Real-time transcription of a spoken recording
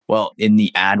Well, in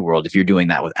the ad world, if you're doing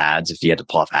that with ads, if you had to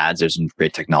pull off ads, there's some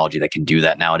great technology that can do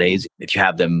that nowadays. If you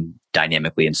have them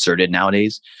dynamically inserted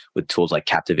nowadays with tools like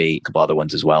Captivate, a couple other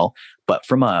ones as well. But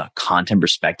from a content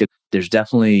perspective, there's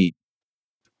definitely,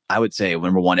 I would say,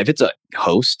 number one, if it's a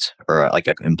host or like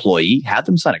an employee, have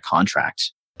them sign a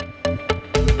contract.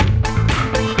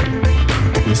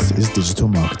 This is digital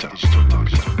marketing.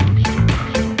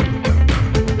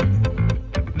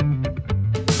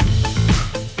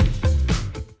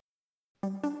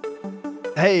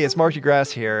 Hey, it's Mark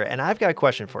DeGrasse here, and I've got a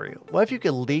question for you. What if you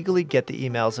could legally get the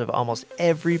emails of almost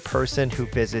every person who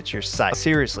visits your site?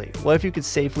 Seriously, what if you could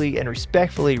safely and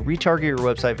respectfully retarget your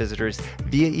website visitors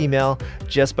via email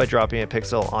just by dropping a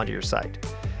pixel onto your site?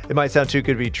 It might sound too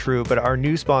good to be true, but our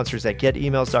new sponsors at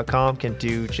getemails.com can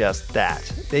do just that.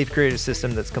 They've created a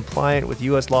system that's compliant with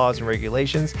US laws and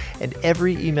regulations, and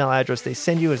every email address they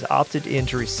send you is opted in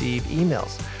to receive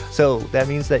emails. So that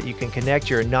means that you can connect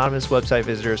your anonymous website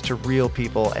visitors to real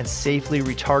people and safely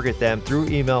retarget them through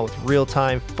email with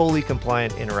real-time, fully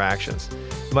compliant interactions.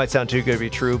 It might sound too good to be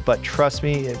true, but trust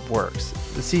me, it works.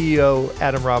 The CEO,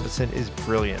 Adam Robinson, is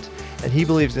brilliant, and he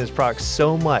believes in his product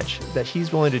so much that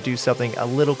he's willing to do something a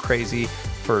little crazy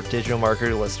for digital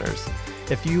marketer listeners.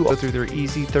 If you go through their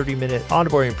easy 30-minute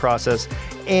onboarding process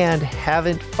and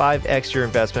haven't 5x your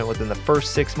investment within the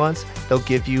first 6 months, they'll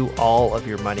give you all of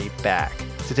your money back.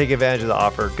 To take advantage of the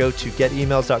offer, go to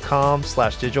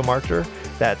getemails.com/digitalmarketer.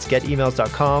 That's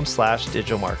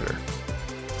getemails.com/digitalmarketer.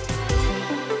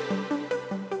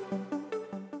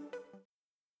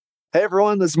 Hey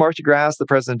everyone, this is Mark DeGrasse, the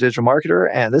president of Digital Marketer,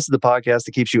 and this is the podcast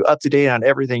that keeps you up to date on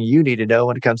everything you need to know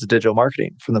when it comes to digital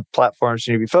marketing, from the platforms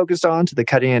you need to be focused on to the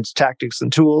cutting-edge tactics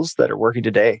and tools that are working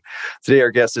today. Today, our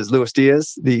guest is Luis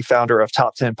Diaz, the founder of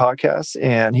Top 10 Podcasts,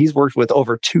 and he's worked with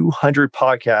over 200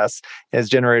 podcasts and has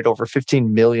generated over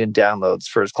 15 million downloads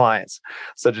for his clients.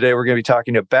 So today, we're going to be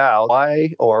talking about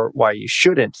why you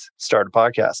shouldn't start a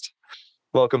podcast.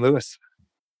 Welcome, Luis.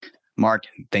 Mark,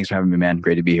 thanks for having me, man.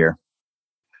 Great to be here.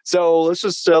 So let's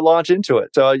just launch into it.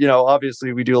 So,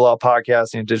 obviously we do a lot of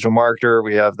podcasting, Digital Marketer.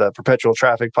 We have the Perpetual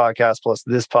Traffic podcast plus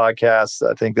this podcast.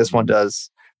 I think this one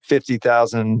does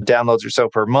 50,000 downloads or so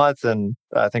per month. And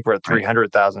I think we're at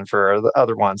 300,000 for the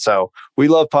other one. So we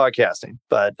love podcasting,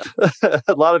 but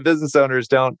a lot of business owners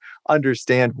don't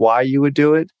understand why you would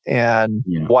do it and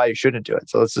why you shouldn't do it.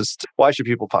 So why should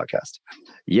people podcast?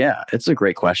 Yeah, it's a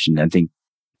great question. I think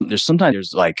there's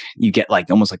like, you get like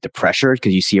almost like the pressure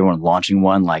because you see everyone launching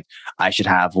one, like I should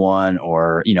have one,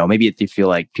 or, maybe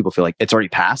people feel like it's already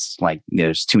passed. Like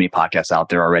there's too many podcasts out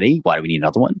there already. Why do we need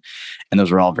another one? And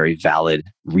those are all very valid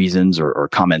reasons or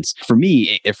comments. For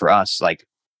me, for us, like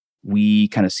we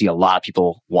kind of see a lot of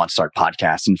people want to start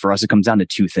podcasts. And for us, it comes down to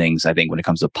two things, I think, when it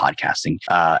comes to podcasting.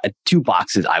 Two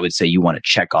boxes I would say you want to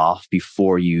check off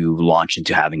before you launch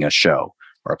into having a show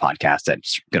or a podcast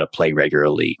that's going to play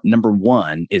regularly. Number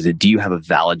one is do you have a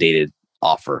validated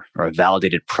offer or a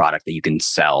validated product that you can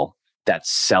sell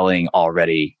that's selling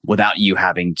already without you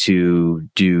having to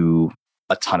do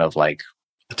a ton of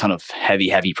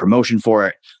heavy promotion for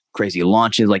it, crazy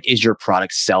launches? Like, is your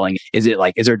product selling? Is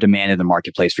there demand in the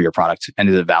marketplace for your product, and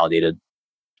is it validated?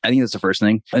 I think that's the first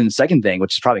thing. And the second thing,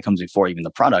 which probably comes before even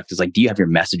the product, is like, do you have your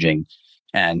messaging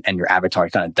and your avatar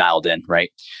kind of dialed in,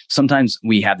 right? Sometimes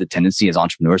we have the tendency as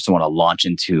entrepreneurs to want to launch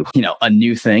into, a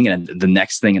new thing and the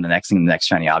next thing and the next thing and the next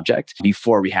shiny object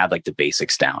before we have like the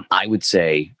basics down. I would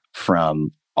say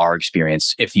from our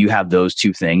experience, if you have those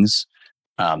two things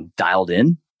dialed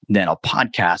in, then a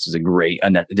podcast is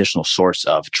an additional source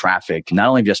of traffic, not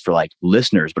only just for like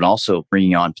listeners, but also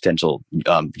bringing on potential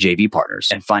JV partners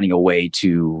and finding a way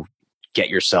to get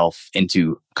yourself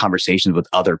into conversations with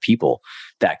other people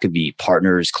that could be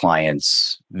partners,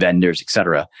 clients, vendors,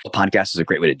 etc. A podcast is a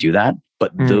great way to do that.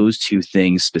 But those two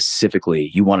things specifically,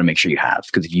 you want to make sure you have,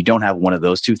 because if you don't have one of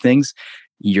those two things,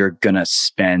 you're going to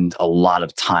spend a lot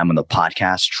of time on the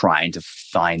podcast trying to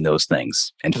find those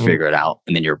things and figure it out.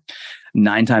 And then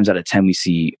 9 times out of 10, we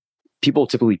see people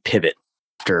typically pivot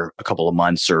after a couple of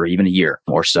months or even a year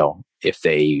or so if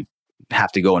they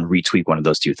have to go and retweak one of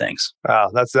those two things.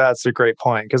 Wow, that's a great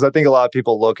point, because I think a lot of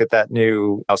people look at that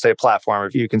new, I'll say, platform.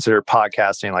 If you consider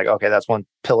podcasting like, okay, that's one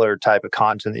pillar type of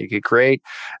content that you could create.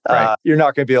 Right. You're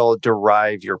not going to be able to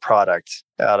derive your product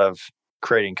out of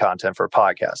creating content for a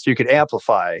podcast. You could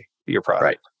amplify your product.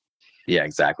 Right. Yeah,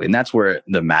 exactly. And that's where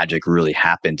the magic really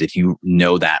happens. If you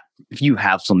know that if you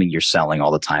have something you're selling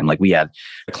all the time, like we had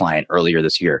a client earlier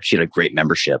this year, she had a great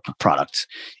membership product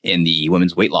in the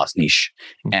women's weight loss niche.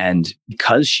 And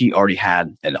because she already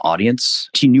had an audience,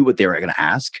 she knew what they were going to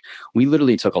ask. We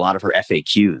literally took a lot of her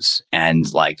FAQs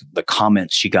and like the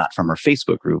comments she got from her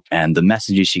Facebook group and the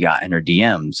messages she got in her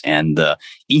DMs and the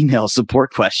email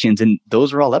support questions. And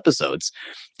those were all episodes.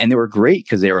 And they were great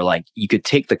because they were like, you could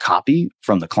take the copy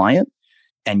from the client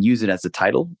and use it as the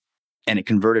title. And it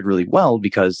converted really well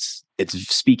because it's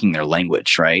speaking their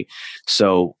language, right?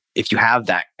 So if you have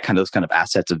those kind of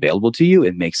assets available to you,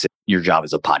 it makes your job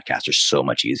as a podcaster so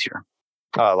much easier.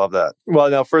 Oh, I love that. Well,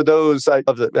 now for those, I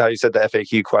love how you said the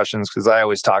FAQ questions, because I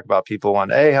always talk about people on,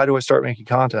 hey, how do I start making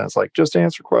content? It's like, just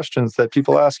answer questions that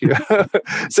people ask you.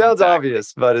 Sounds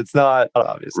obvious, but it's not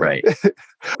obvious. Right.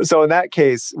 So in that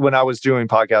case, when I was doing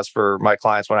podcasts for my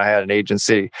clients, when I had an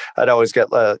agency, I'd always get,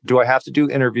 do I have to do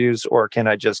interviews or can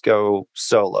I just go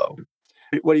solo?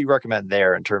 What do you recommend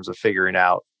there in terms of figuring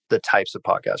out the types of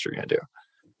podcasts you're going to do?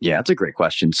 Yeah, that's a great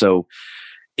question. So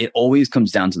it always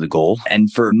comes down to the goal.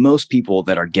 And for most people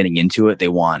that are getting into it, they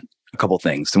want a couple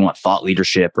things. They want thought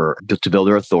leadership or to build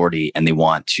their authority, and they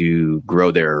want to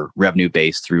grow their revenue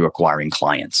base through acquiring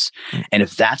clients. And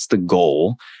if that's the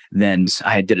goal, then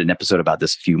I did an episode about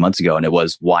this a few months ago, and it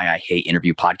was why I hate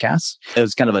interview podcasts. It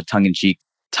was kind of a tongue-in-cheek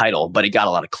title, but it got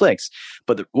a lot of clicks.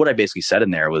 But what I basically said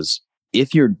in there was,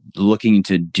 if you're looking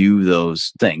to do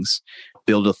those things,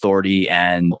 build authority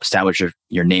and establish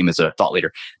your name as a thought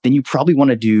leader, then you probably want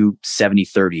to do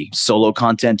 70-30 solo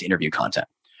content to interview content.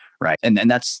 Right. And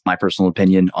that's my personal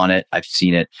opinion on it. I've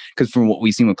seen it because from what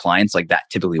we've seen with clients, like that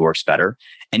typically works better.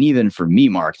 And even for me,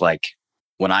 Mark, like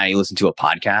when I listen to a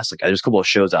podcast, like there's a couple of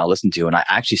shows I'll listen to and I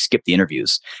actually skip the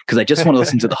interviews because I just want to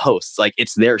listen to the hosts. Like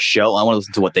it's their show. I want to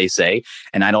listen to what they say.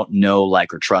 And I don't know,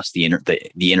 like, or trust the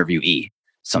interviewee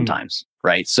sometimes.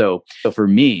 Right. So for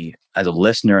me as a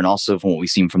listener, and also from what we've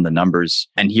seen from the numbers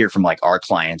and hear from like our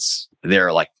clients,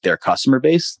 they're like their customer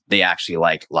base, they actually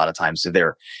like a lot of times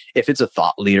if it's a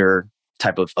thought leader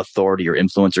type of authority or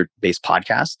influencer based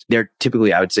podcast, they're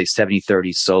typically, I would say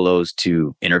 70-30 solos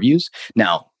to interviews.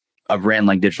 Now, a brand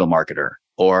like Digital Marketer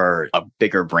or a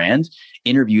bigger brand,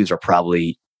 interviews are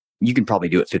you can probably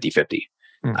do it 50-50,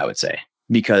 I would say,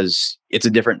 because it's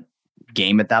a different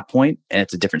game at that point and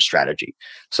it's a different strategy.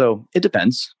 So it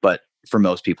depends. But for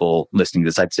most people listening to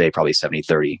this, I'd say probably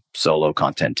 70-30 solo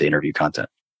content to interview content.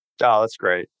 Oh, that's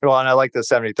great. Well, and I like the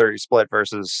 70-30 split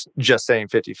versus just saying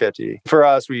 50-50. For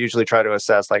us, we usually try to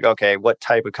assess like, okay, what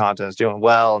type of content is doing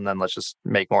well? And then let's just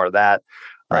make more of that.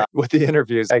 Right. With the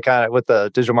interviews, with the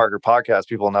Digital Marketer podcast,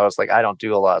 people notice like I don't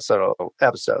do a lot of solo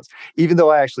episodes, even though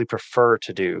I actually prefer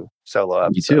to do solo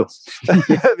episodes. Me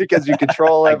too. Because you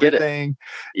control everything.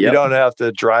 Yep. You don't have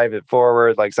to drive it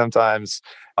forward. Like sometimes,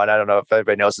 and I don't know if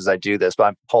everybody notices I do this, but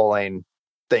I'm pulling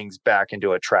things back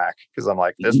into a track because I'm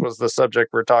like, this was the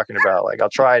subject we're talking about. Like I'll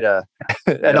try to,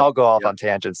 and I'll go off on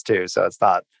tangents too. So it's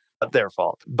not their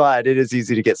fault, but it is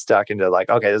easy to get stuck into like,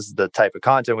 okay, this is the type of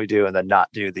content we do and then not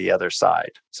do the other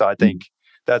side. So I think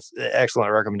that's an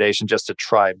excellent recommendation just to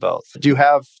try both. Do you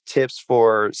have tips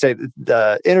for, say,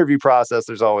 the interview process?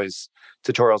 There's always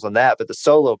tutorials on that, but the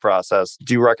solo process,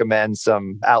 do you recommend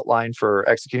some outline for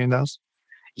executing those?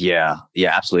 Yeah,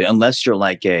 absolutely. Unless you're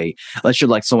like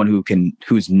someone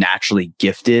who's naturally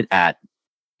gifted at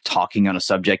talking on a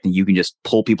subject and you can just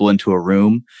pull people into a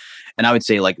room. And I would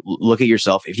say, like, look at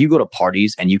yourself. If you go to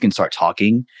parties and you can start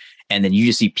talking and then you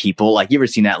just see people, like, you ever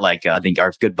seen that? Like, I think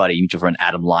our good buddy, mutual friend,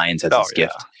 Adam Lyons has this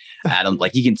gift. Adam,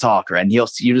 like, he can talk, right? And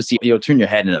you'll turn your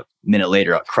head and a minute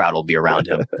later, a crowd will be around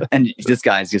him. And this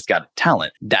guy's just got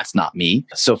talent. That's not me.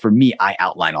 So for me, I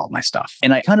outline all my stuff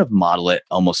and I kind of model it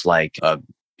almost like a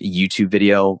YouTube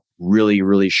video. Really,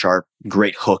 really sharp,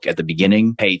 great hook at the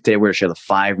beginning. Hey, today we're going to share the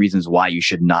 5 reasons why you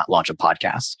should not launch a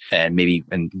podcast and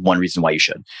 1 reason why you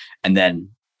should. And then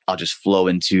I'll just flow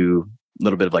into a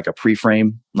little bit of like a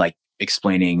pre-frame, like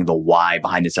explaining the why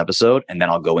behind this episode. And then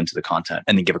I'll go into the content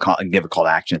and then give a call to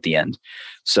action at the end.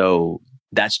 So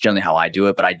that's generally how I do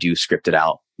it, but I do script it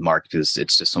out, Mark, because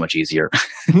it's just so much easier.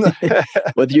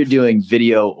 Whether you're doing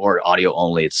video or audio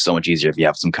only, it's so much easier if you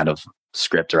have some kind of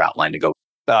script or outline to go.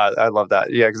 I love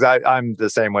that. Yeah, because I'm the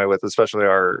same way with especially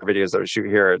our videos that we shoot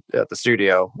here at the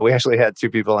studio. We actually had 2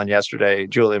 people in yesterday,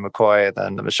 Julia McCoy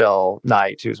and then Michelle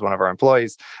Knight, who's one of our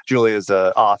employees. Julia is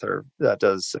an author that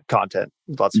does content,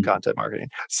 lots of content marketing.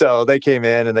 So they came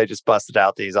in and they just busted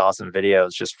out these awesome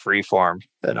videos, just freeform.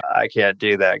 And I can't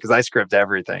do that because I script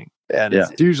everything. And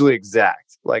it's usually exact.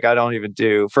 Like I don't even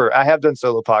I have done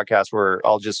solo podcasts where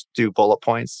I'll just do bullet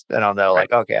points and I'll know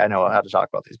like, okay, I know how to talk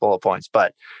about these bullet points.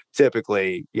 But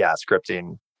typically,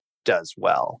 scripting does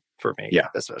well for me, Yeah.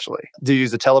 especially. Do you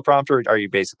use a teleprompter or are you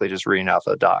basically just reading off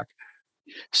a doc?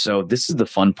 So this is the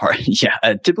fun part. Yeah.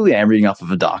 Typically I'm reading off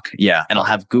of a doc. Yeah. And I'll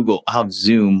have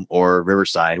Zoom or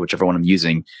Riverside, whichever one I'm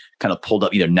using, kind of pulled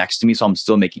up either next to me. So I'm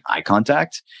still making eye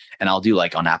contact. And I'll do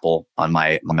like on Apple, on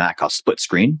my Mac, I'll split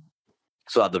screen.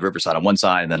 So I'll have the Riverside on one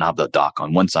side and then I'll have the doc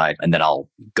on one side and then I'll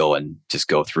go and just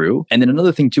go through. And then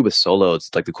another thing too with solo,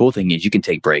 it's like the cool thing is you can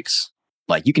take breaks.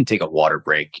 Like you can take a water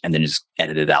break and then just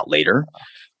edit it out later.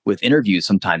 With interviews,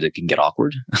 sometimes it can get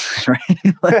awkward,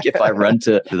 right? Like if I run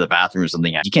to the bathroom or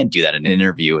something, you can't do that in an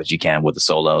interview as you can with a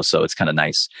solo. So it's kind of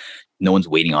nice. No one's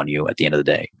waiting on you at the end of the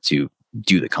day to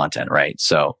do the content, right?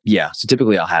 So yeah, so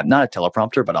typically I'll have not a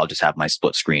teleprompter, but I'll just have my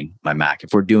split screen, my Mac. If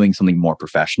we're doing something more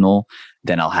professional,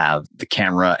 then I'll have the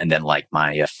camera and then like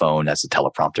my phone as a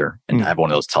teleprompter. And I have one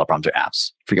of those teleprompter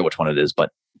apps. Forget which one it is, but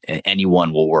any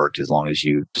one will work as long as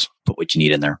you just put what you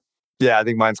need in there. Yeah, I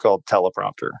think mine's called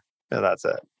teleprompter. And that's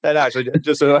it. And actually,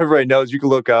 just so everybody knows, you can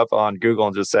look up on Google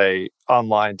and just say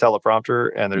online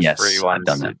teleprompter, and there's free ones.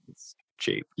 I've done that. It's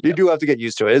cheap. You do have to get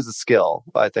used to it. It is a skill,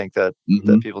 I think, that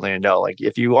people need to know. Like,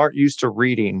 if you aren't used to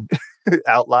reading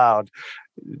out loud,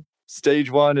 stage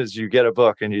one is you get a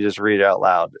book and you just read it out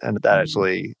loud. And that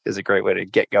actually is a great way to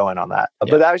get going on that.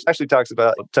 Yeah. But that actually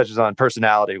touches on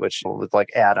personality, which with like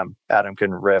Adam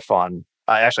can riff on.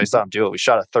 I actually saw him do it. We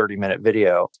shot a 30-minute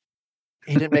video.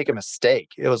 He didn't make a mistake.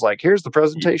 It was like, here's the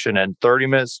presentation and 30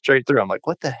 minutes straight through. I'm like,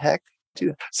 what the heck?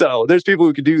 So there's people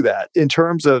who could do that. In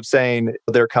terms of saying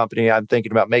their company, I'm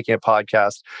thinking about making a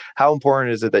podcast. How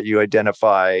important is it that you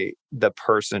identify the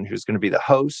person who's going to be the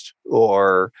host?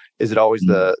 Or is it always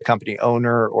the company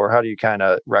owner? Or how do you kind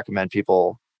of recommend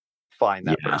people find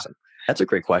that person? That's a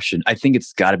great question. I think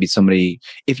it's got to be somebody,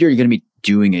 if you're going to be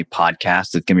doing a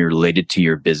podcast that's going to be related to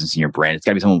your business and your brand, it's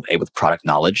got to be someone A, with product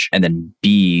knowledge, and then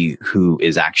B, who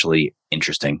is actually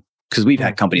interesting. Because we've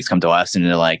had companies come to us and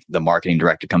they're like, the marketing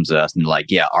director comes to us and they're like,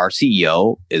 yeah, our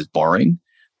CEO is boring,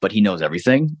 but he knows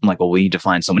everything. I'm like, well, we need to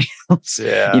find somebody else.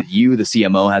 Yeah. Either you, the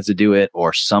CMO, has to do it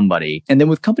or somebody. And then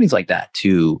with companies like that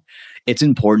too, it's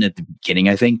important at the beginning,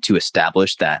 I think, to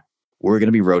establish that we're going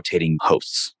to be rotating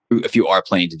hosts. If you are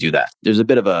planning to do that, there's a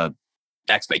bit of a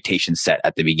expectation set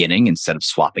at the beginning instead of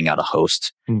swapping out a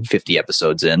host 50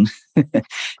 episodes in. And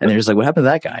they're just like, what happened to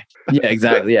that guy? Yeah,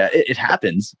 exactly. Yeah, it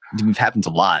happens. It happens a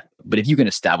lot. But if you can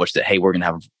establish that, hey, we're going to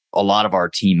have a lot of our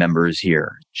team members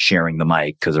here sharing the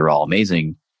mic because they're all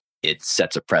amazing, it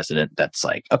sets a precedent that's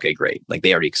like, okay, great. Like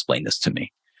they already explained this to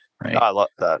me. Right. I love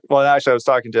that. Well, actually, I was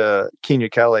talking to Kenya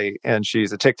Kelly, and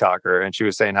she's a TikToker, and she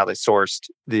was saying how they sourced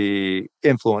the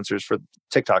influencers for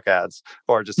TikTok ads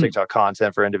or just TikTok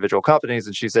content for individual companies.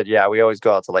 And she said, yeah, we always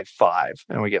go out to like 5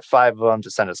 and we get 5 of them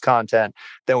to send us content.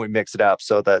 Then we mix it up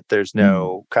so that there's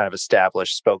no kind of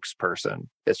established spokesperson.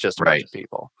 It's just a bunch of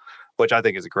people, which I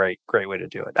think is a great way to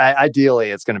do it. Ideally,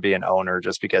 it's going to be an owner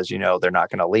just because, they're not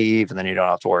going to leave and then you don't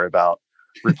have to worry about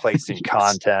replacing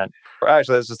content.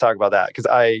 Actually, let's just talk about that because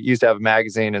I used to have a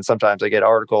magazine and sometimes I get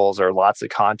articles or lots of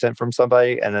content from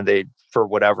somebody and then they, for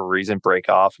whatever reason, break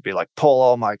off and be like, pull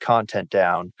all my content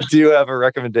down. Do you have a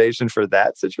recommendation for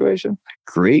that situation?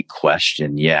 Great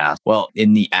question. Yeah. Well,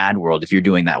 in the ad world, if you're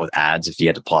doing that with ads, if you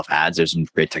had to pull off ads, there's some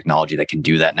great technology that can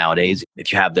do that nowadays.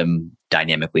 If you have them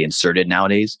dynamically inserted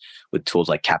nowadays with tools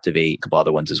like Captivate, a couple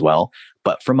other ones as well.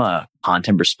 But from a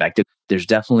content perspective, there's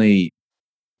definitely,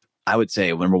 I would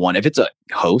say, number one, if it's a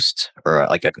host or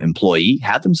like an employee,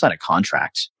 have them sign a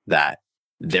contract that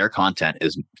their content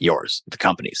is yours, the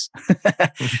company's.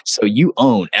 So you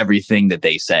own everything that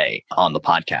they say on the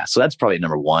podcast. So that's probably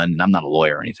number one. And I'm not a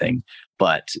lawyer or anything,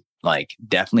 but like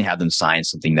definitely have them sign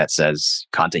something that says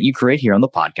content you create here on the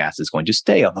podcast is going to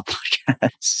stay on the podcast.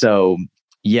 So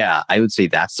yeah, I would say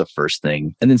that's the first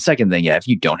thing. And then second thing, yeah, if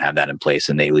you don't have that in place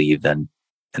and they leave, then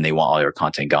and they want all your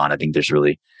content gone, I think there's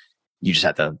really, you just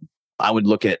have to, I would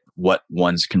look at what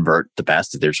ones convert the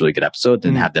best. If there's really good episodes,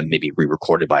 and have them maybe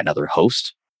re-recorded by another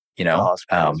host, and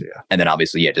then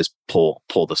obviously, just pull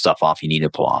the stuff off you need to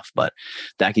pull off. But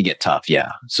that could get tough.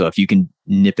 Yeah. So if you can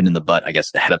nip it in the butt, I guess,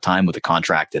 ahead of time with a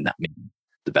contract, then that may be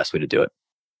the best way to do it.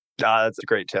 That's a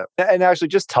great tip. And actually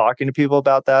just talking to people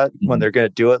about that when they're going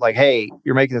to do it, like, hey,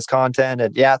 you're making this content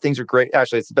and things are great.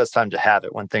 Actually, it's the best time to have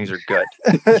it when things are good.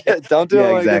 Don't do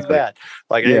it when it's bad.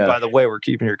 Like, hey, by the way, we're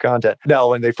keeping your content. No,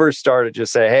 when they first started,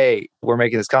 just say, hey, we're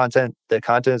making this content. The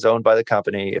content is owned by the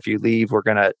company. If you leave, we're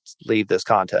going to leave this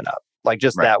content up. Like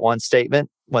just that one statement,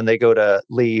 when they go to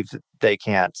leave, they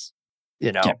can't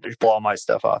just blow all my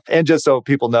stuff off. And just so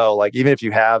people know, like, even if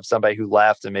you have somebody who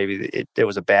left and maybe it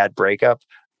was a bad breakup,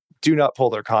 do not pull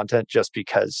their content just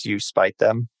because you spite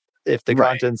them. If the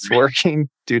content's working,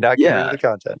 do not get rid of the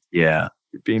content. Yeah.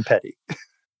 You're being petty.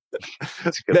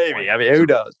 That's a good Maybe. point. I mean, who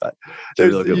knows? But It's a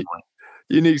there's really good point.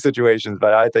 unique situations,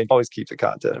 but I think always keep the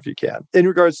content if you can. In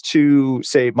regards to,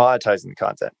 say, monetizing the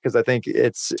content, because I think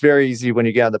it's very easy when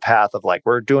you get on the path of like,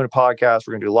 we're doing a podcast,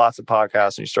 we're going to do lots of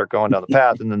podcasts, and you start going down the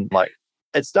path, and then like,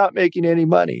 it's not making any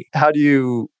money. How do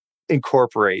you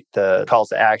incorporate the calls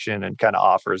to action and kind of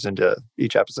offers into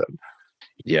each episode?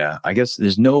 Yeah, I guess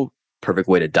there's no perfect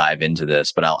way to dive into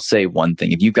this, but I'll say one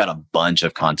thing. If you've got a bunch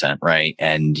of content, right,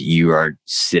 and you are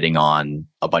sitting on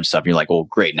a bunch of stuff, and you're like, well,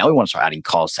 great, now we want to start adding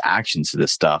calls to actions to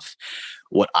this stuff.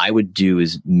 What I would do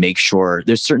is make sure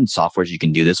there's certain softwares you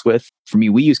can do this with. For me,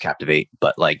 we use Captivate,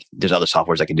 but like there's other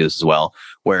softwares that can do this as well,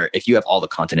 where if you have all the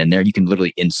content in there, you can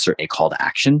literally insert a call to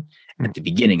action at the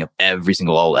beginning of every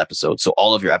single old episode. So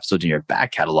all of your episodes in your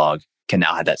back catalog can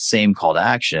now have that same call to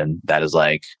action that is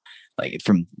like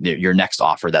from your next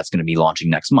offer that's going to be launching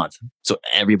next month. So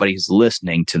everybody who's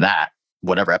listening to that,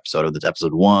 whatever episode, of the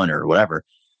episode 1 or whatever,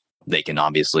 they can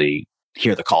obviously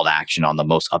hear the call to action on the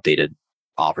most updated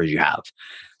offers you have.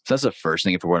 So that's the first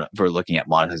thing if we're looking at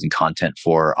monetizing content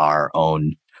for our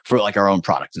own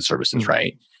products and services,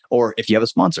 right? Or if you have a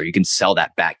sponsor, you can sell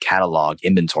that back catalog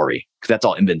inventory, because that's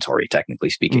all inventory, technically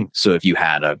speaking. So if you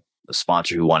had a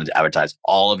sponsor who wanted to advertise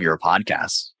all of your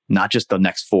podcasts, not just the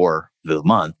next 4 of the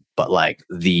month, but like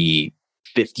the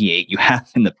 58 you have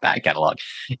in the back catalog,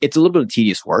 it's a little bit of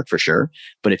tedious work for sure.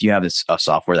 But if you have a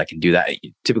software that can do that,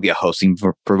 typically a hosting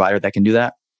provider that can do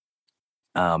that,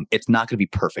 it's not going to be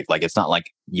perfect. Like it's not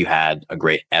like you had a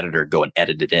great editor go and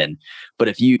edit it in, but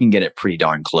if you can get it pretty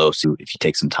darn close, if you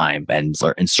take some time and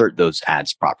insert those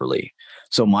ads properly.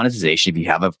 So monetization, if you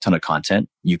have a ton of content,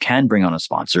 you can bring on a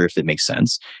sponsor if it makes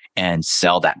sense and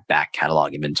sell that back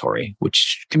catalog inventory,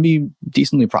 which can be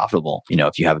decently profitable,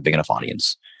 if you have a big enough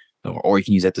audience, or you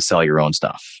can use it to sell your own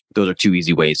stuff. Those are 2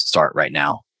 easy ways to start right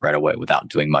away, without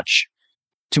doing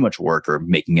too much work or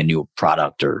making a new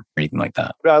product or anything like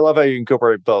that. I love how you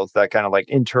incorporate both, that kind of like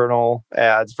internal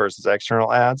ads versus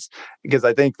external ads, because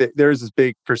I think that there's this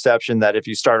big perception that if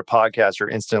you start a podcast, you're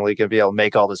instantly going to be able to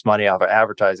make all this money off of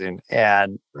advertising.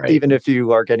 And even if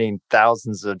you are getting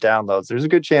thousands of downloads, there's a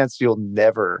good chance you'll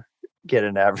never get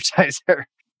an advertiser.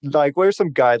 Like, what are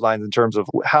some guidelines in terms of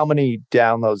how many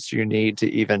downloads do you need to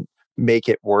even make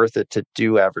it worth it to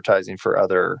do advertising for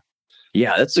other?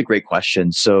 Yeah, that's a great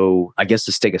question. So I guess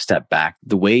let's take a step back.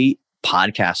 The way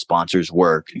podcast sponsors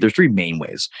work, there's 3 main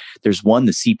ways. There's one,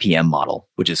 the CPM model,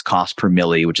 which is cost per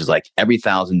milli, which is like every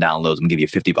 1,000 downloads, I'm gonna give you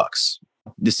 $50.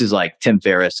 This is like Tim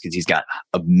Ferriss, because he's got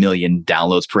 1 million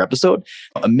downloads per episode.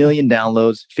 1 million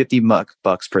downloads, $50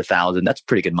 per 1,000. That's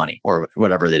pretty good money, or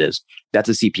whatever it is. That's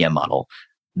a CPM model.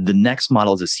 The next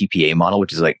model is a CPA model,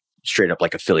 which is like straight up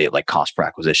like affiliate, like cost per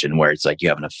acquisition, where it's like you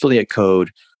have an affiliate code,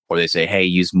 or they say, hey,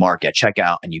 use Mark at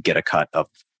checkout and you get a cut of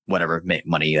whatever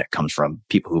money that comes from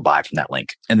people who buy from that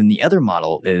link. And then the other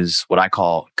model is what I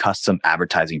call custom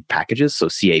advertising packages. So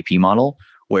CAP model,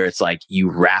 where it's like you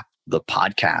wrap the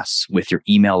podcasts with your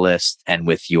email list and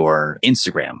with your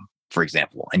Instagram, for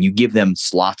example, and you give them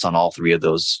slots on all 3 of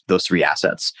those 3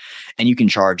 assets. And you can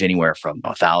charge anywhere from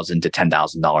 $1,000 to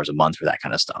 $10,000 a month for that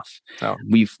kind of stuff. Oh.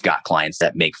 We've got clients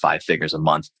that make 5 figures a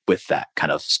month with that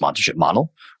kind of sponsorship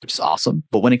model, which is awesome.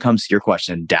 But when it comes to your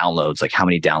question, downloads, like how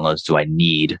many downloads do I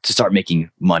need to start making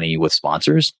money with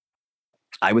sponsors?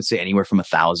 I would say anywhere from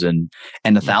 1,000,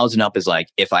 and 1,000 up is like,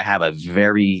 if I have a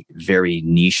very, very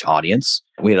niche audience.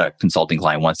 We had a consulting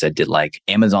client once that did like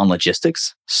Amazon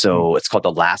logistics. So it's called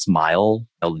the last mile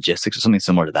logistics or something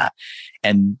similar to that.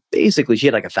 And basically she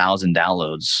had like 1,000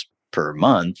 downloads per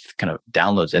month, kind of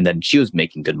downloads. And then she was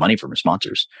making good money from her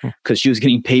sponsors because she was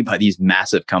getting paid by these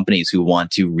massive companies who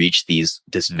want to reach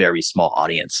this very small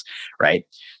audience, right?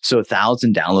 So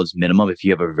 1,000 downloads minimum. If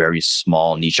you have a very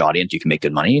small niche audience, you can make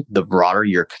good money. The broader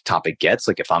your topic gets,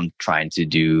 like if I'm trying to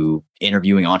do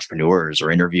interviewing entrepreneurs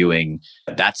or interviewing,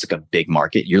 that's like a big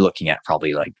market. You're looking at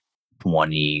probably like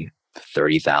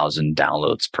 30,000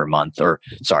 downloads per month, or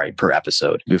sorry, per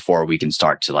episode, before we can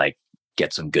start to like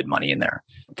get some good money in there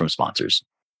from sponsors.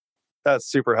 That's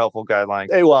super helpful guideline.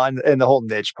 Hey, well, and the whole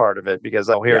niche part of it, because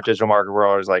here at Digital Marketer, we're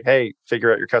always like, hey,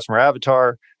 figure out your customer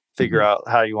avatar, figure out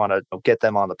how you want to get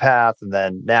them on the path. And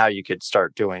then now you could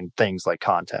start doing things like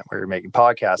content where you're making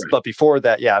podcasts. Right. But before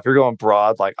that, if you're going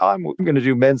broad, like, oh, I'm going to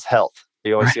do men's health.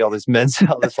 You always see all this men's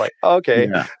health. It's like, okay,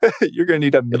 you're going to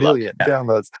need 1 million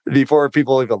downloads before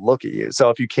people even look at you. So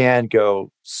if you can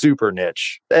go super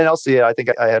niche, and I'll see it. I think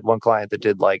I had one client that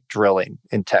did like drilling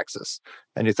in Texas,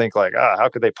 and you think like, how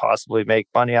could they possibly make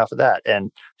money off of that?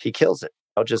 And he kills it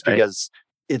just because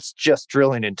it's just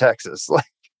drilling in Texas. Like,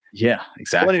 yeah,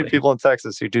 exactly. Plenty of people in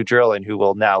Texas who do drilling who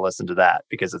will now listen to that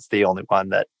because it's the only one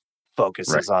that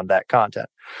focuses on that content.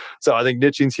 So I think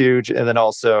niching's huge. And then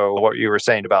also what you were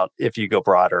saying about if you go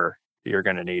broader, you're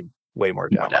going to need way more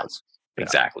downloads.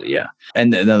 Exactly. Yeah.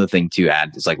 And another thing to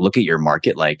add is like, look at your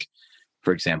market. Like,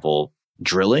 for example,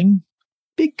 drilling,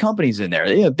 big companies in there.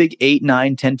 They have big 8,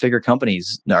 9, 10-figure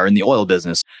companies are in the oil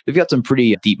business. They've got some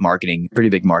pretty deep marketing, pretty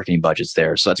big marketing budgets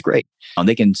there. So that's great.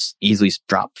 They can easily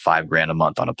drop $5,000 a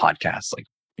month on a podcast. Like,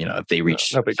 if they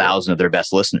reach 1,000 of their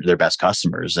best listeners, their best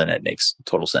customers, then it makes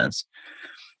total sense.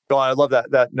 Well, I love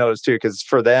that notice too, because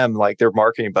for them, like their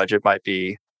marketing budget might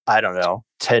be, I don't know,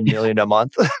 10 million a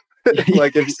month.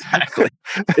 Like exactly.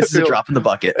 It's a drop in the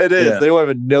bucket. It is. Yeah. They don't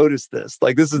even notice this.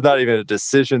 Like this is not even a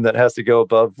decision that has to go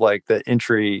above like the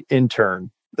entry intern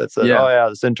that said, oh yeah,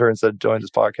 this intern said join this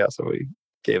podcast. So we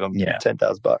gave them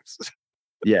 $10,000.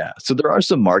 Yeah. So there are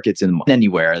some markets in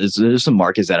anywhere. There's some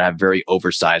markets that have very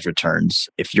oversized returns.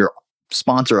 If your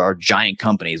sponsor are giant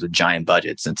companies with giant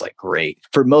budgets, it's like great.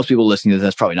 For most people listening to this,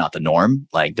 that's probably not the norm.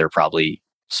 Like they're probably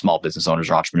small business owners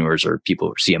or entrepreneurs or people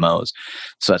or CMOs.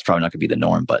 So that's probably not going to be the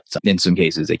norm, but in some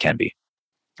cases they can be.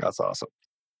 That's awesome.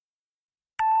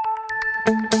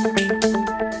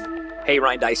 Hey,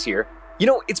 Ryan Dice here.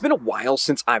 It's been a while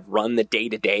since I've run the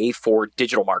day-to-day for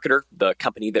Digital Marketer, the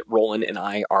company that Roland and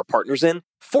I are partners in.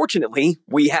 Fortunately,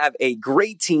 we have a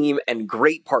great team and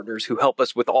great partners who help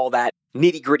us with all that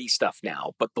nitty-gritty stuff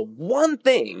now. But the one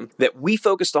thing that we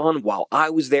focused on while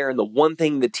I was there and the one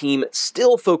thing the team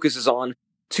still focuses on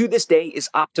to this day is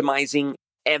optimizing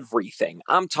everything.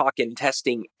 I'm talking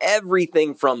testing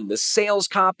everything from the sales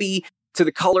copy to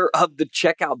the color of the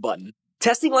checkout button.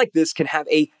 Testing like this can have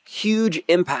a huge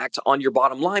impact on your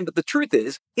bottom line, but the truth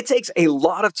is, it takes a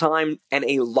lot of time and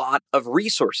a lot of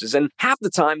resources. And half the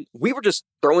time, we were just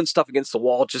throwing stuff against the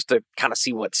wall just to kind of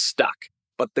see what stuck.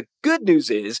 But the good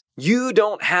news is, you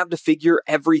don't have to figure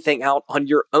everything out on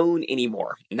your own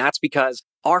anymore. And that's because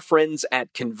our friends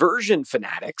at Conversion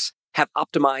Fanatics have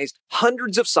optimized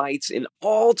hundreds of sites in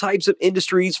all types of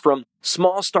industries from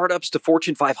small startups to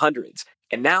Fortune 500s.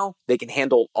 And now they can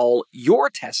handle all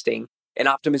your testing and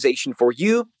optimization for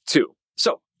you too.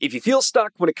 So if you feel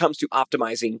stuck when it comes to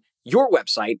optimizing your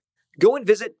website, go and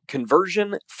visit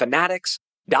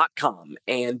conversionfanatics.com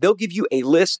and they'll give you a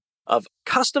list of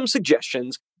custom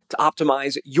suggestions to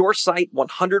optimize your site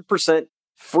 100%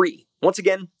 free. Once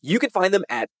again, you can find them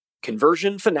at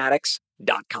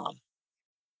conversionfanatics.com.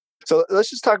 So let's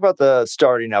just talk about the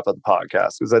starting up of the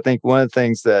podcast, because I think one of the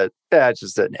things that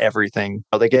just in everything,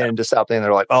 they get into something and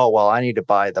they're like, oh, well, I need to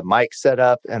buy the mic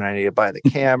setup and I need to buy the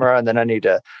camera and then I need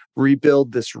to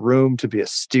rebuild this room to be a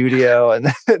studio.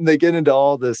 And then they get into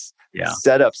all this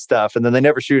setup stuff and then they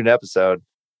never shoot an episode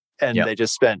and they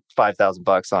just spent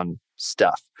 $5,000 on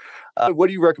stuff. What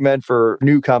do you recommend for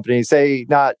new companies, say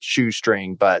not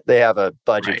shoestring, but they have a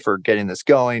budget for getting this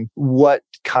going? What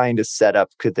kind of setup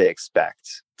could they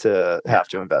expect to have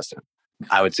to invest in?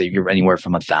 I would say you're anywhere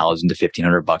from $1,000 to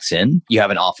 $1,500 in. You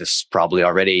have an office probably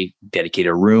already, dedicate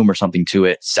a room or something to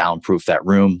it, soundproof that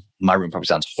room. My room probably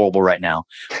sounds horrible right now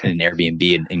in an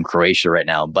Airbnb in Croatia right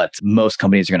now, but most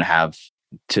companies are going to have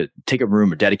to take a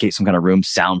room or dedicate some kind of room,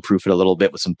 soundproof it a little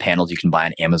bit with some panels you can buy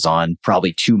on Amazon,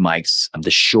 probably 2 mics.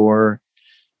 The Shure,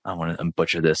 I want to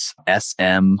butcher this,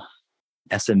 SMV7,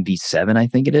 I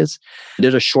think it is.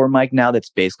 There's a Shure mic now that's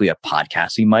basically a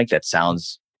podcasting mic that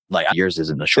sounds like yours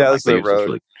isn't a Shure mic.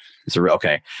 It's a Rode.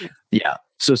 Okay. Yeah.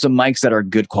 So some mics that are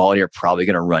good quality are probably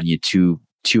going to run you $200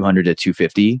 to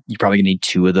 $250. You're probably gonna need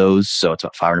 2 of those. So it's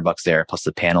about $500 there, plus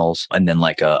the panels. And then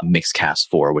like a Mixcast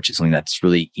 4, which is something that's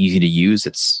really easy to use.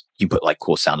 You put like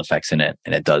cool sound effects in it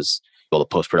and it does all the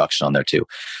post-production on there too.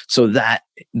 So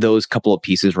those couple of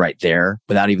pieces right there,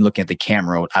 without even looking at the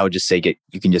camera, I would just say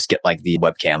you can just get like the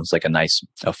webcams, like a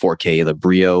 4K, the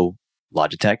Brio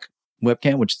Logitech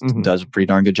webcam, which does a pretty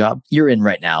darn good job. You're in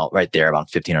right now, right there, about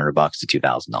 $1,500 to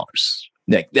 $2,000.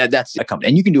 That's a company.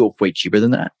 And you can do it way cheaper than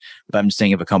that. But I'm just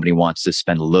saying if a company wants to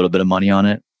spend a little bit of money on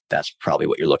it, that's probably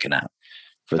what you're looking at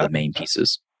for the main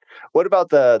pieces. What about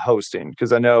the hosting?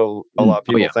 Because I know a lot of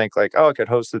people think like, oh, I could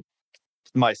host it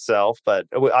myself, but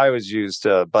I always used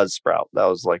Buzzsprout. That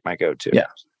was like my go-to. Yeah.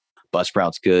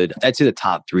 Buzzsprout's good. I'd say the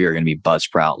top 3 are going to be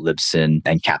Buzzsprout, Libsyn,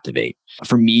 and Captivate.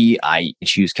 For me, I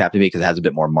choose Captivate because it has a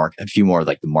few more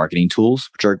like the marketing tools,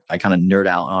 which I kind of nerd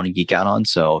out on and geek out on.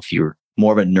 So if you're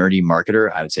more of a nerdy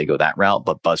marketer, I would say go that route.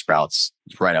 But Buzzsprout's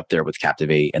right up there with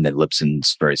Captivate, and then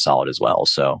Libsyn's very solid as well.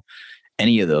 So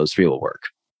any of those 3 will work.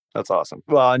 That's awesome.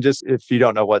 Well, and just if you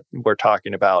don't know what we're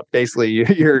talking about, basically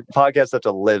your podcasts have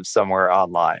to live somewhere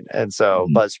online. And so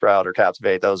Mhm. Buzzsprout or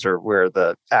Captivate, those are where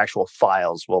the actual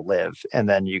files will live. And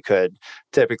then you could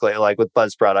typically, like with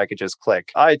Buzzsprout, I could just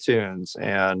click iTunes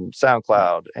and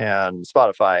SoundCloud and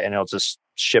Spotify, and it'll just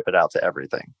ship it out to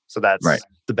everything. So Right. that's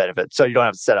the benefit. So you don't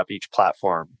have to set up each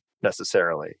platform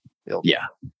necessarily. It'll Yeah.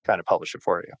 kind of publish it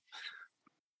for you.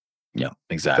 Yeah. So,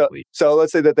 Exactly. so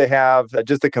let's say that they have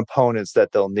just the components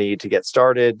that they'll need to get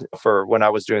started. For when I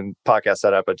was doing podcast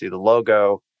setup, I'd do the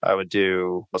logo. I would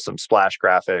do some splash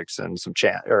graphics and some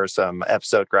chat or some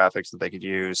episode graphics that they could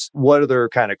use. What other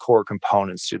kind of core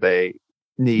components do they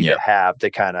need Yeah. to have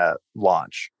to kind of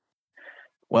launch?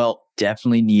 Well,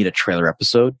 definitely need a trailer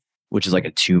episode, which is like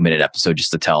a 2-minute episode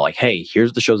just to tell, like, hey, here's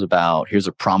what the show's about. Here's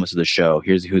a promise of the show.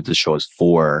 Here's who the show is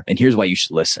for. And here's why you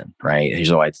should listen, right?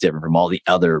 Here's why it's different from all the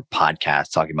other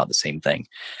podcasts talking about the same thing.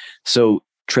 So,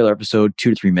 trailer episode, 2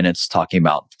 to 3 minutes, talking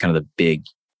about kind of the big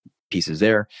pieces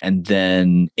there. And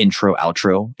then intro,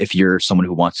 outro. If you're someone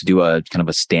who wants to do a kind of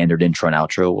a standard intro and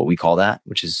outro, what we call that,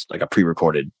 which is like a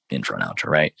pre-recorded intro and outro,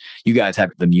 right? You guys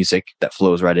have the music that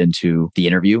flows right into the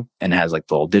interview and has like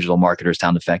the little digital marketer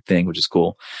sound effect thing, which is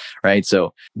cool, right?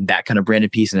 So that kind of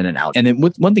branded piece and then an out. And then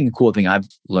one thing, cool thing I've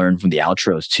learned from the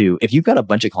outros too, if you've got a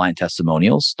bunch of client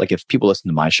testimonials, like if people listen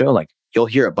to my show, like you'll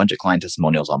hear a bunch of client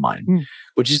testimonials on mine,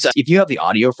 which is if you have the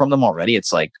audio from them already,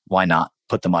 it's like, why not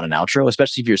put them on an outro,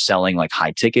 especially if you're selling like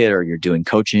high ticket or you're doing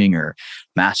coaching or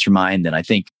mastermind, then I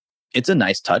think it's a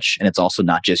nice touch. And it's also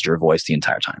not just your voice the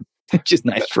entire time. It's just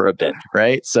nice for a bit,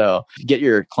 right? So get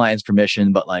your client's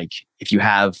permission, but like if you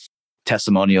have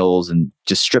testimonials and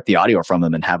just strip the audio from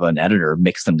them and have an editor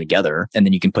mix them together, and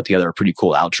then you can put together a pretty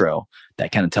cool outro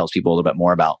that kind of tells people a little bit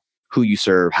more about who you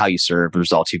serve, how you serve, the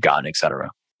results you've gotten, et cetera.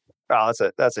 Oh,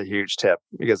 that's a huge tip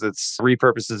because it's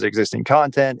repurposes existing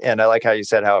content. And I like how you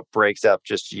said how it breaks up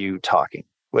just you talking,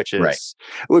 which Right. is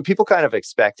what people kind of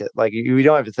expect it. Like we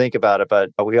don't have to think about it, but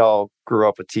we all grew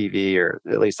up with TV, or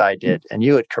at least I did. And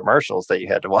you had commercials that you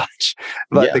had to watch,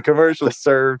 but Yeah. the commercials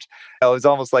served. It was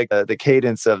almost like the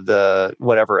cadence of the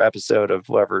whatever episode of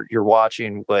whatever you're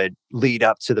watching would lead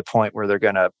up to the point where they're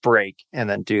going to break and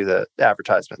then do the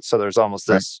advertisement. So there's almost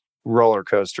this roller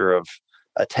coaster of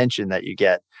attention that you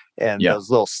get. And Yeah. those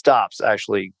little stops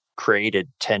actually created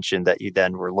tension that you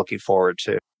then were looking forward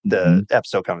to the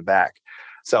episode coming back.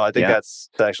 So I think Yeah. that's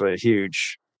actually a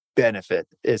huge benefit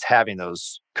is having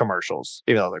those commercials,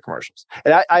 even though they're commercials.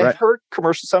 And I've Right. heard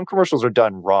some commercials are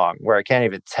done wrong where I can't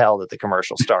even tell that the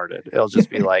commercial started. It'll just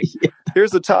be like,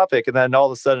 here's the topic. And then all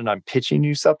of a sudden I'm pitching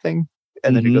you something.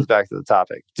 And then it goes back to the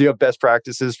topic. Do you have best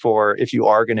practices for if you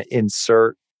are going to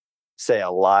insert, say, a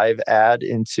live ad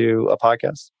into a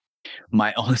podcast?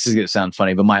 This is going to sound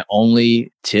funny, but my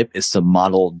only tip is to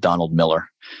model Donald Miller.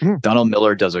 Donald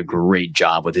Miller does a great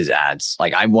job with his ads.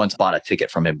 Like I once bought a ticket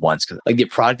from him once because like the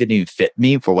product didn't even fit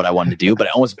me for what I wanted to do, but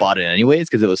I almost bought it anyways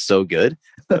because it was so good.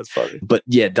 That's funny. But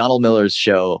yeah, Donald Miller's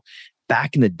show,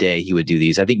 back in the day, he would do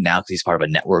these. I think now because he's part of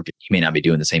a network, he may not be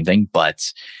doing the same thing. But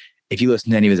if you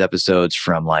listen to any of his episodes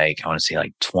from like, I want to say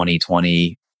like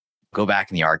 2020, go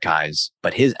back in the archives,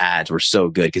 but his ads were so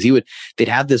good because they'd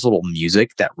have this little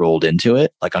music that rolled into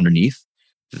it, like underneath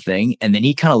the thing. And then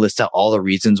he kind of lists out all the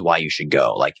reasons why you should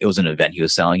go. Like it was an event he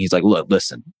was selling. He's like, look,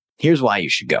 listen, here's why you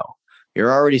should go.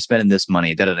 You're already spending this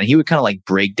money. Da, da, da. He would kind of like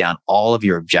break down all of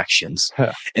your objections.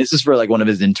 And this is for like one of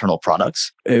his internal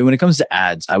products. When it comes to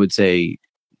ads, I would say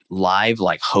live,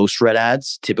 like host read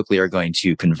ads typically are going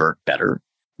to convert better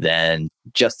than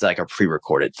just like a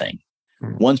pre-recorded thing.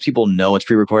 Once people know it's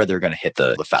pre-recorded, they're going to hit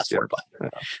the fast forward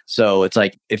button. So it's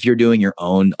like if you're doing your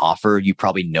own offer, you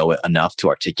probably know it enough to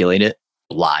articulate it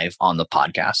live on the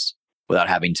podcast without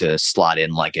having to slot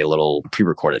in like a little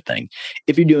pre-recorded thing.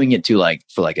 If you're doing it to like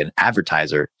for like an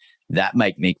advertiser, that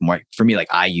might make more for me.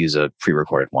 Like I use a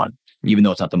pre-recorded one, even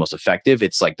though it's not the most effective.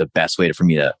 It's like the best way for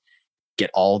me to get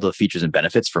all the features and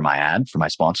benefits for my ad, for my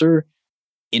sponsor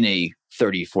in a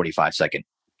 30, 45 second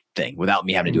thing without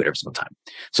me having to do it every single time.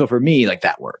 So for me, like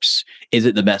that works. Is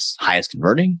it the best, highest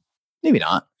converting? Maybe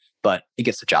not, but it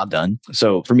gets the job done.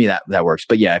 So for me, that works.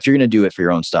 But yeah, if you're going to do it for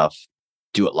your own stuff,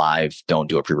 do it live. Don't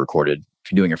do it pre-recorded.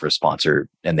 If you're doing it for a sponsor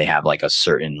and they have like a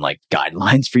certain like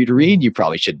guidelines for you to read, you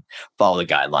probably should follow the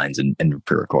guidelines and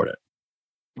pre-record it.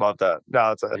 Love that. No,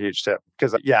 that's a huge tip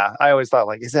because I always thought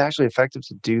like, is it actually effective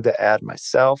to do the ad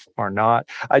myself or not?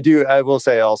 I will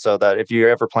say also that if you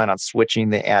ever plan on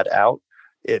switching the ad out,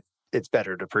 it's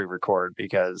better to pre-record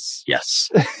because Yes.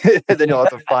 then you'll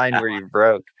have to find where you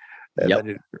broke and Yep. then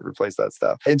you replace that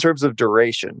stuff. In terms of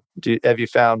duration, have you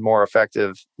found more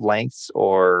effective lengths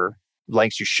or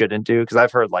lengths you shouldn't do? Because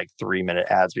I've heard like 3-minute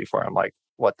ads before. I'm like,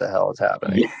 what the hell is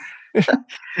happening.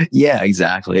 Yeah,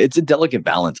 exactly. It's a delicate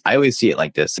balance. I always see it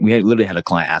like this. Literally had a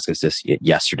client ask us this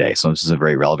yesterday. So this is a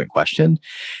very relevant question.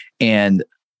 And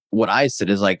what I said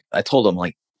is like, I told them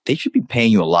like, they should be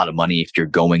paying you a lot of money if you're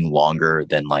going longer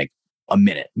than like a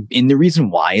minute. And the reason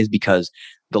why is because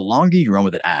the longer you run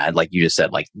with an ad, like you just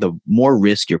said, like the more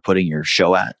risk you're putting your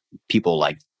show at, people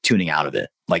like tuning out of it,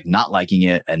 like not liking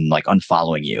it and like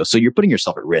unfollowing you. So you're putting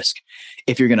yourself at risk.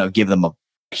 If you're going to give them a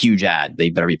huge ad, they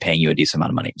better be paying you a decent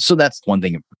amount of money. So that's one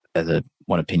thing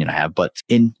one opinion I have. But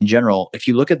in general, if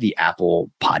you look at the Apple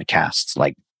podcasts,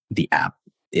 like the app,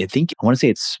 I want to say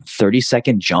it's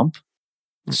 30-second jump.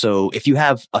 So if you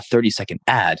have a 30-second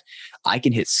ad, I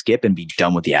can hit skip and be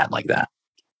done with the ad like that.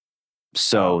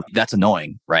 So that's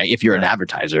annoying, right? If you're an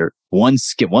advertiser,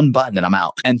 skip one button and I'm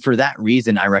out. And for that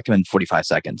reason, I recommend 45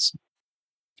 seconds.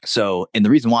 So, and the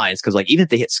reason why is because like even if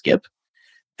they hit skip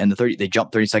and they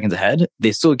jump 30 seconds ahead,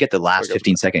 they still get the last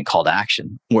 15-second call to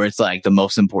action where it's like the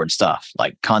most important stuff,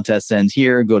 like contest ends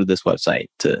here, go to this website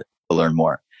to learn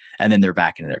more. And then they're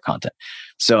back into their content.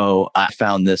 So I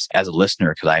found this as a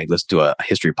listener because I listen to a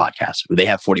history podcast where they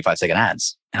have 45-second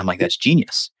ads. And I'm like, that's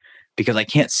genius because I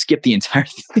can't skip the entire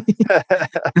thing.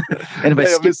 And if I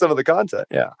skip some of the content,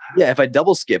 yeah, if I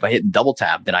double skip, I hit double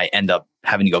tap, then I end up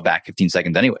having to go back 15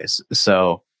 seconds anyways.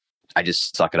 So I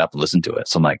just suck it up and listen to it.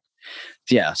 So I'm like,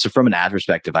 yeah. So from an ad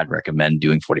perspective, I'd recommend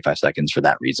doing 45 seconds for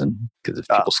that reason. Because if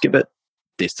people skip it,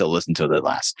 they still listen to the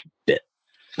last bit.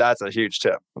 That's a huge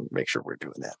tip. Make sure we're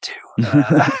doing that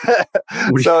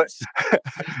too. So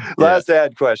last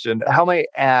ad question. How many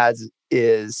ads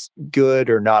is good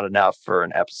or not enough for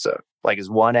an episode? Like is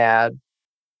one ad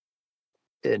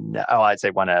I'd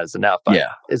say one ad is enough. But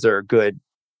is there a good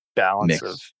balance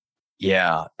of?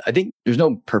 Yeah, I think there's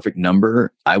no perfect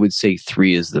number. I would say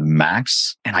 3 is the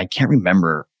max. And I can't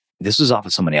remember. This was off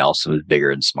of somebody else who was bigger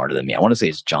and smarter than me. I want to say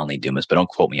it's John Lee Dumas, but don't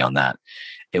quote me on that.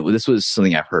 This was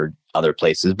something I've heard other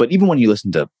places. But even when you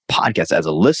listen to podcasts as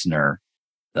a listener,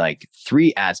 like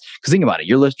 3 ads, because think about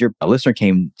it, a listener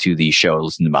came to the show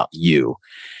listening about you,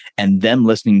 and them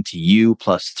listening to you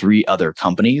plus 3 other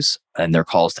companies and their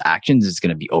calls to actions is going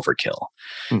to be overkill.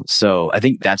 So I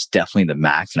think that's definitely the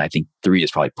max. And I think 3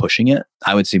 is probably pushing it.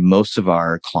 I would say most of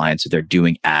our clients, if they're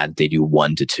doing ads, they do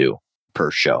 1 to 2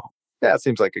 per show. Yeah, it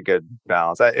seems like a good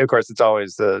balance. Of course, it's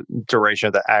always the duration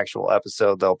of the actual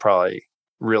episode. They'll probably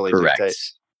really dictate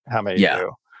how many you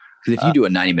do. Because if you do a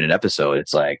 90-minute episode,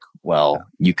 it's like, well,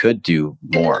 you could do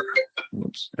more.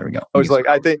 Oops, there we go.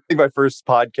 I think my first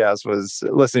podcast was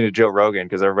listening to Joe Rogan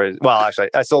because actually,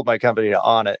 I sold my company to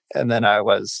On It, and then I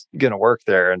was going to work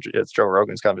there, and it's Joe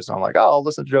Rogan's company. So I'm like, I'll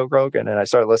listen to Joe Rogan. And I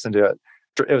started listening to it.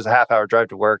 It was a half-hour drive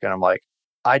to work, and I'm like,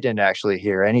 I didn't actually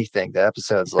hear anything. The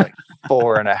episode's like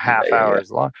 4.5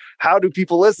 hours long. How do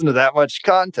people listen to that much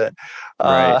content?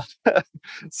 Right.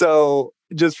 So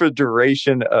just for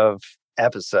duration of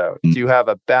episode, do you have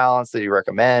a balance that you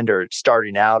recommend, or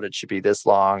starting out it should be this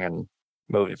long and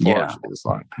moving forward it should be this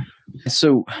long?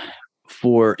 So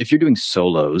if you're doing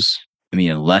solos, I mean,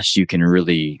 unless you can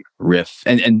really riff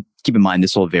and keep in mind,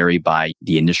 this will vary by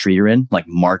the industry you're in, like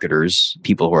marketers,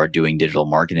 people who are doing digital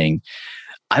marketing.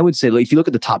 I would say, like, if you look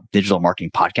at the top digital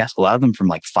marketing podcasts, a lot of them from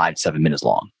like 5 to 7 minutes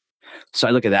long. So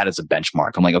I look at that as a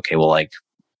benchmark. I'm like, okay, well, like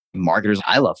marketers,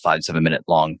 I love 5 to 7 minute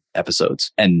long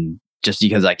episodes. And just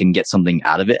because I can get something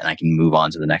out of it and I can move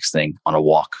on to the next thing on a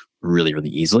walk really, really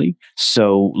easily.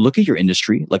 So look at your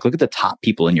industry, like look at the top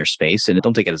people in your space, and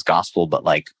don't take it as gospel, but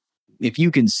like if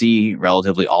you can see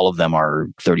relatively all of them are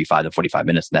 35 to 45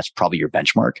 minutes, that's probably your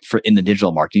benchmark. For in the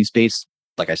digital marketing space,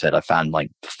 like I said, I found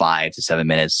like 5 to 7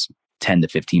 minutes, 10 to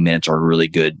 15 minutes are really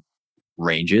good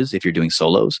ranges if you're doing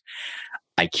solos.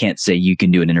 I can't say you can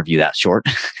do an interview that short.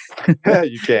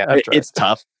 You can't. It's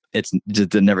tough. It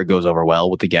never goes over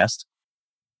well with the guest.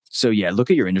 So yeah,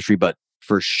 look at your industry. But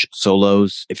for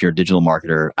solos, if you're a digital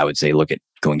marketer, I would say look at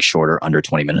going shorter, under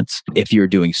 20 minutes. If you're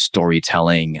doing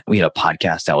storytelling, we had a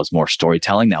podcast that was more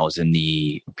storytelling, that was in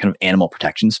the kind of animal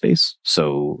protection space.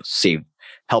 So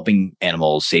helping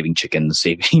animals, saving chickens,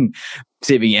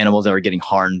 saving animals that are getting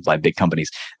harmed by big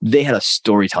companies. They had a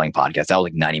storytelling podcast that was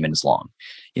like 90 minutes long,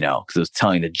 because it was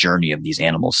telling the journey of these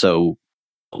animals. So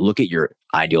look at your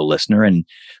ideal listener. And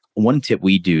one tip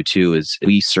we do too is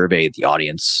we survey the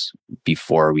audience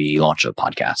before we launch a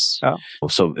podcast. Oh.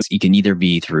 So it can either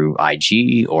be through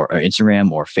IG or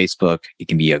Instagram or Facebook. It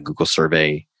can be a Google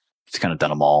survey. It's kind of done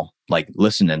them all. Like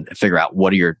listen and figure out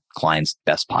what are your clients'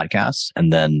 best podcasts,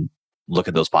 and then look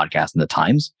at those podcasts and the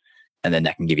times. And then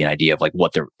that can give you an idea of like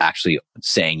what they're actually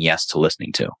saying yes to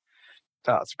listening to. Oh,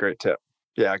 that's a great tip.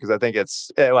 Yeah, because I think it's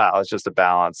just a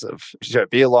balance of, should it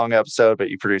be a long episode, but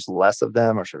you produce less of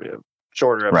them, or should it be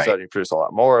shorter Right. episode, you produce a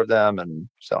lot more of them and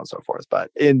so on and so forth.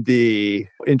 But in the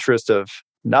interest of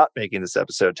not making this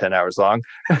episode 10 hours long,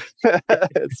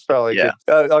 it's probably Yeah.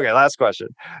 good. Okay, last question.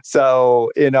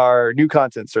 So in our new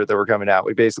content cert that we're coming out,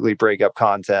 we basically break up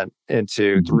content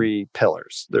into Mhm. 3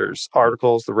 pillars. There's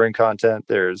articles, the written content,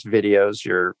 there's videos,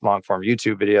 your long form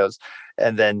YouTube videos,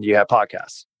 and then you have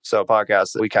podcasts. So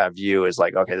podcasts we kind of view as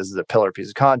like, okay, this is a pillar piece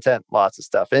of content, lots of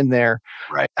stuff in there.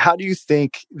 Right. How do you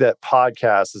think that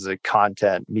podcast as a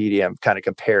content medium kind of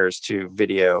compares to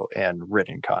video and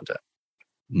written content?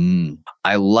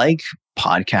 I like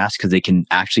podcasts because they can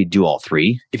actually do all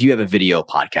three. If you have a video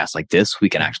podcast like this, we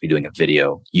can actually be doing a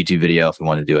video, YouTube video if we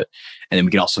want to do it. And then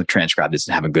we can also transcribe this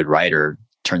and have a good writer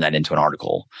turn that into an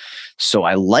article. So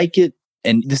I like it.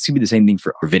 And this could be the same thing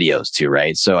for videos too,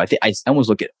 right? So I think I almost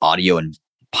look at audio and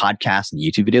podcasts and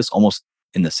YouTube videos almost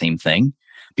in the same thing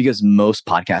because most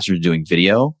podcasters are doing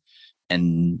video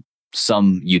and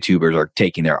some YouTubers are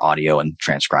taking their audio and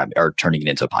transcribing or turning it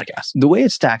into a podcast. The way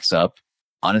it stacks up,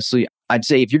 honestly, I'd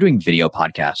say if you're doing video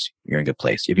podcasts, you're in a good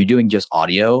place. If you're doing just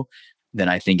audio, then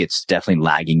I think it's definitely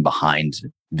lagging behind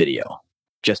video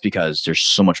just because there's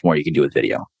so much more you can do with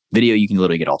video. Video, you can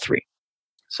literally get all three.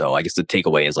 So I guess the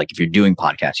takeaway is like, if you're doing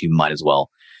podcasts, you might as well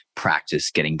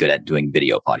practice getting good at doing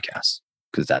video podcasts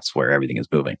because that's where everything is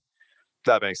moving.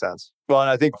 That makes sense. Well, and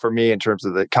I think for me, in terms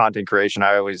of the content creation,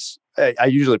 I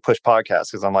usually push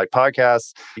podcasts because I'm like,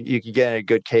 podcasts, you can get a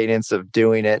good cadence of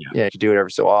doing it. Yeah. You can do it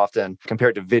every so often.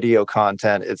 Compared to video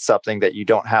content, it's something that you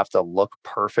don't have to look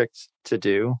perfect to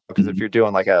do. Because if you're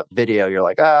doing like a video, you're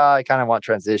like, I kind of want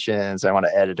transitions. I want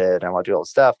to edit it. I want to do all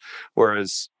this stuff.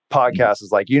 Whereas podcast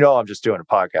is like, I'm just doing a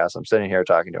podcast. I'm sitting here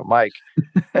talking to a mic.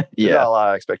 There's not a lot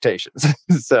of expectations.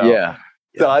 So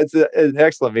it's an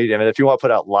excellent medium. And if you want to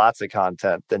put out lots of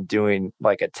content, then doing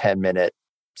like a 10-minute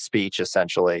speech,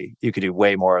 essentially, you could do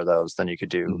way more of those than you could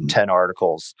do 10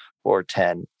 articles or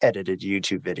 10 edited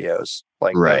YouTube videos.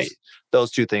 Like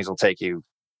those two things will take you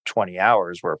 20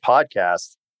 hours, where a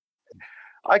podcast,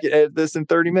 I could edit this in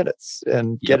 30 minutes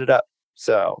and get it up.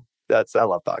 So I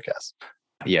love podcasts.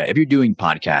 Yeah, if you're doing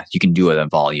podcasts, you can do it in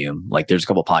volume. Like there's a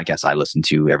couple of podcasts I listen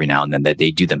to every now and then that they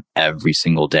do them every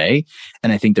single day.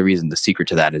 And I think the secret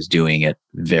to that is doing it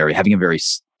having a very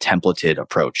templated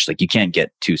approach. Like you can't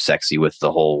get too sexy with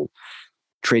the whole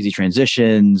crazy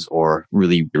transitions or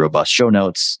really robust show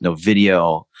notes, no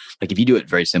video. Like if you do it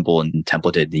very simple and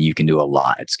templated, then you can do a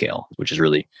lot at scale, which is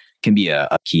really can be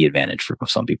a key advantage for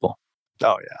some people.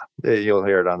 Oh yeah. You'll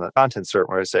hear it on the content cert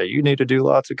where I say, you need to do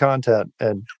lots of content.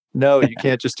 And no, you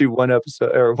can't just do one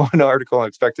episode or one article and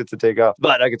expect it to take off.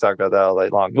 But I could talk about that all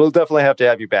night long. We'll definitely have to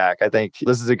have you back. I think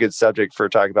this is a good subject for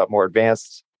talking about more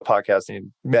advanced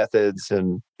podcasting methods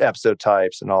and episode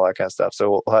types and all that kind of stuff.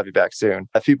 So we'll have you back soon.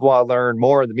 If people want to learn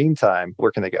more in the meantime,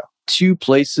 where can they go? 2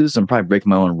 places. I'm probably breaking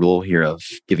my own rule here of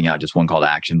giving out just one call to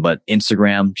action, but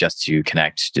Instagram, just to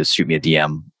connect, just shoot me a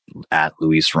DM at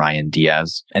Luis Ryan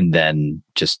Diaz, and then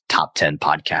just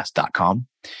top10podcast.com.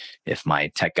 If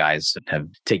my tech guys have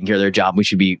taken care of their job, we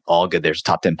should be all good. There's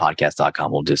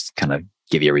top10podcast.com. We'll just kind of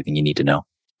give you everything you need to know.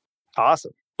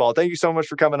 Awesome. Well, thank you so much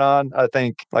for coming on. I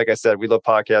think, like I said, we love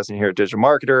podcasting here at Digital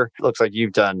Marketer. It looks like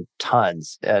you've done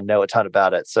tons and know a ton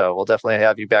about it. So we'll definitely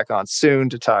have you back on soon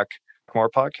to talk more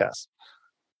podcasts.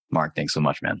 Mark, thanks so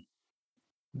much, man.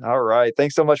 All right.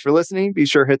 Thanks so much for listening. Be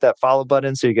sure to hit that follow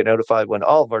button so you get notified when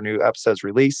all of our new episodes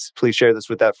release. Please share this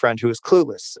with that friend who is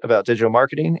clueless about digital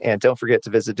marketing. And don't forget to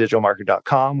visit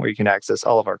digitalmarketer.com, where you can access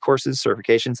all of our courses,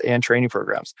 certifications, and training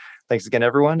programs. Thanks again,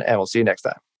 everyone, and we'll see you next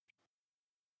time.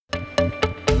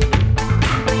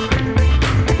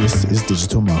 This is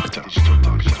Digital Marketer.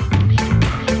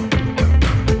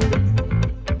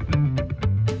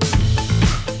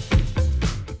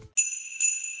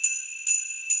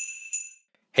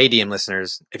 Hey DM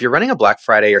listeners, if you're running a Black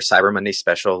Friday or Cyber Monday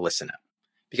special, listen up.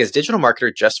 Because Digital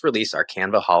Marketer just released our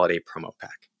Canva Holiday Promo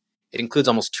Pack. It includes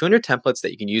almost 200 templates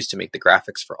that you can use to make the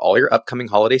graphics for all your upcoming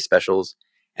holiday specials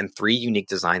and 3 unique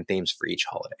design themes for each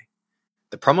holiday.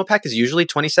 The promo pack is usually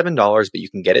 $27, but you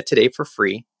can get it today for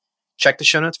free. Check the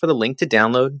show notes for the link to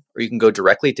download, or you can go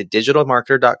directly to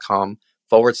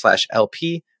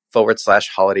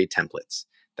digitalmarketer.com/LP/holiday templates.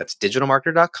 That's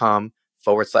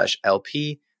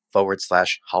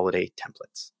digitalmarketer.com/LP/holiday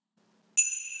templates.